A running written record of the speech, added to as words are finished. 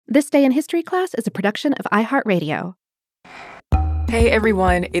This Day in History Class is a production of iHeartRadio. Hey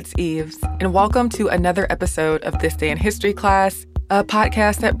everyone, it's Eves, and welcome to another episode of This Day in History Class, a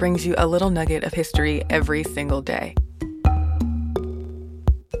podcast that brings you a little nugget of history every single day.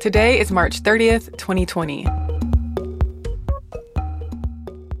 Today is March 30th, 2020.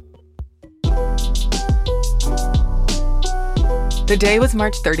 The day was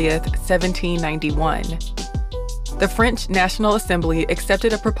March 30th, 1791. The French National Assembly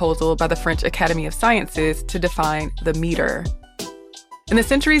accepted a proposal by the French Academy of Sciences to define the meter. In the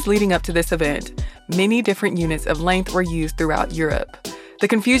centuries leading up to this event, many different units of length were used throughout Europe. The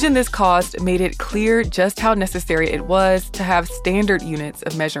confusion this caused made it clear just how necessary it was to have standard units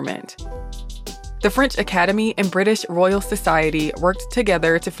of measurement. The French Academy and British Royal Society worked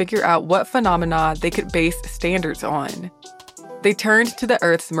together to figure out what phenomena they could base standards on. They turned to the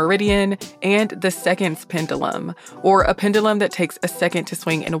Earth's meridian and the seconds pendulum, or a pendulum that takes a second to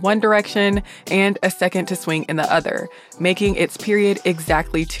swing in one direction and a second to swing in the other, making its period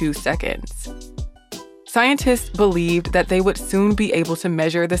exactly 2 seconds. Scientists believed that they would soon be able to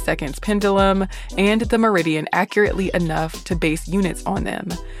measure the seconds pendulum and the meridian accurately enough to base units on them,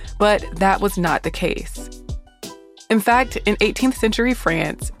 but that was not the case. In fact, in 18th century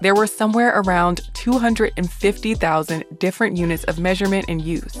France, there were somewhere around 250,000 different units of measurement in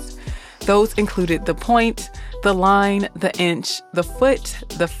use. Those included the point, the line, the inch, the foot,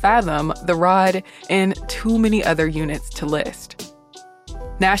 the fathom, the rod, and too many other units to list.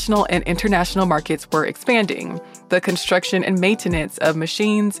 National and international markets were expanding. The construction and maintenance of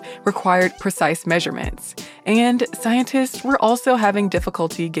machines required precise measurements, and scientists were also having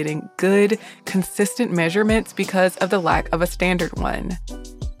difficulty getting good, consistent measurements because of the lack of a standard one.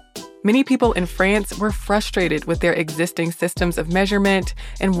 Many people in France were frustrated with their existing systems of measurement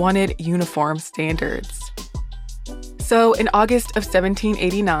and wanted uniform standards. So in August of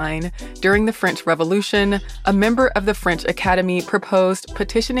 1789, during the French Revolution, a member of the French Academy proposed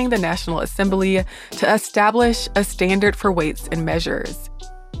petitioning the National Assembly to establish a standard for weights and measures.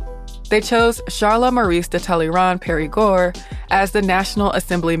 They chose Charles-Maurice de Talleyrand-Périgord as the National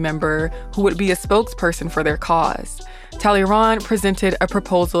Assembly member who would be a spokesperson for their cause. Talleyrand presented a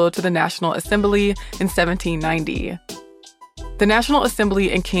proposal to the National Assembly in 1790. The National Assembly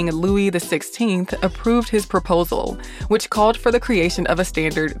and King Louis XVI approved his proposal, which called for the creation of a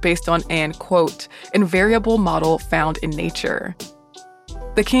standard based on an, quote, invariable model found in nature.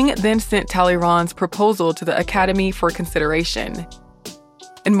 The king then sent Talleyrand's proposal to the Academy for consideration.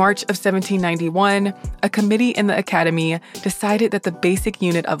 In March of 1791, a committee in the Academy decided that the basic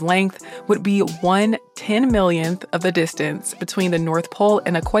unit of length would be 1/10,000,000th of the distance between the North Pole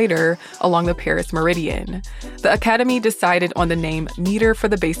and equator along the Paris meridian. The Academy decided on the name meter for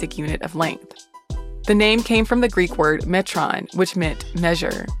the basic unit of length. The name came from the Greek word metron, which meant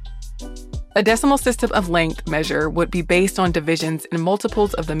measure. A decimal system of length measure would be based on divisions and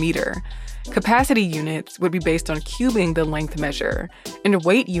multiples of the meter. Capacity units would be based on cubing the length measure, and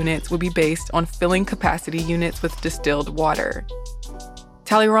weight units would be based on filling capacity units with distilled water.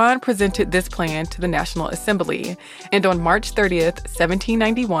 Talleyrand presented this plan to the National Assembly, and on March 30th,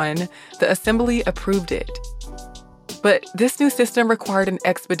 1791, the Assembly approved it. But this new system required an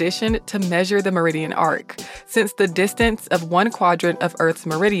expedition to measure the meridian arc, since the distance of one quadrant of Earth's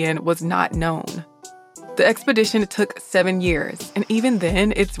meridian was not known. The expedition took 7 years, and even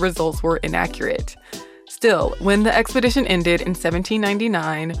then, its results were inaccurate. Still, when the expedition ended in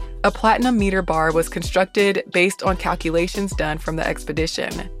 1799, a platinum meter bar was constructed based on calculations done from the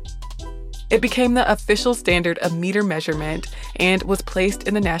expedition. It became the official standard of meter measurement and was placed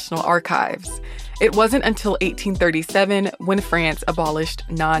in the National Archives. It wasn't until 1837 when France abolished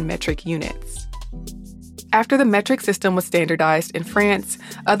non-metric units. After the metric system was standardized in France,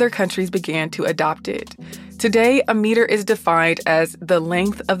 other countries began to adopt it. Today, a meter is defined as the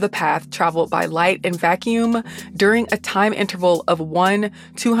length of the path traveled by light and vacuum during a time interval of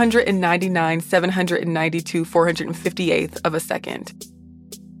 1/299,792/458th of a second.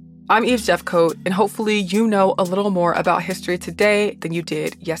 I'm Eve Jeffcoat, and hopefully you know a little more about history today than you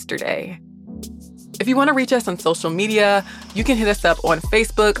did yesterday. If you want to reach us on social media, you can hit us up on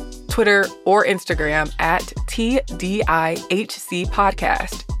Facebook, Twitter, or Instagram at TDIHC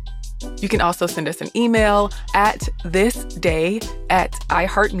Podcast. You can also send us an email at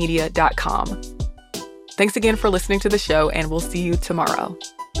thisday@iheartmedia.com. Thanks again for listening to the show, and we'll see you tomorrow.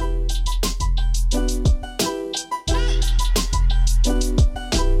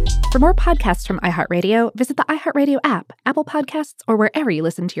 For more podcasts from iHeartRadio, visit the iHeartRadio app, Apple Podcasts, or wherever you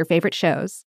listen to your favorite shows.